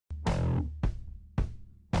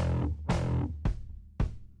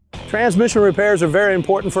Transmission repairs are very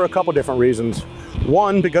important for a couple different reasons.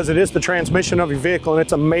 One, because it is the transmission of your vehicle and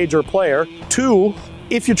it's a major player. Two,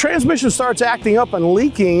 if your transmission starts acting up and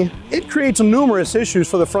leaking, it creates numerous issues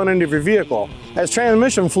for the front end of your vehicle. As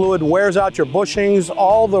transmission fluid wears out your bushings,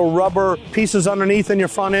 all the rubber pieces underneath in your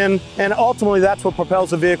front end, and ultimately that's what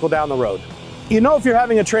propels the vehicle down the road. You know if you're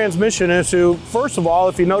having a transmission issue, first of all,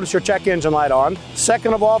 if you notice your check engine light on.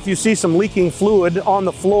 Second of all, if you see some leaking fluid on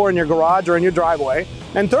the floor in your garage or in your driveway.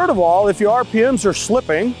 And third of all, if your RPMs are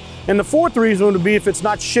slipping. And the fourth reason would be if it's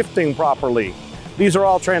not shifting properly. These are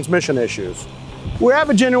all transmission issues. We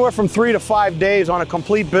average anywhere from 3 to 5 days on a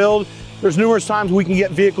complete build. There's numerous times we can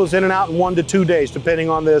get vehicles in and out in 1 to 2 days, depending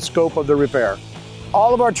on the scope of the repair.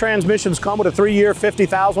 All of our transmissions come with a 3-year,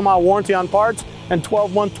 50,000-mile warranty on parts and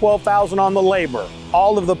 12-month, $12,000 on the labor.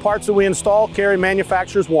 All of the parts that we install carry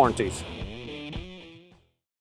manufacturer's warranties.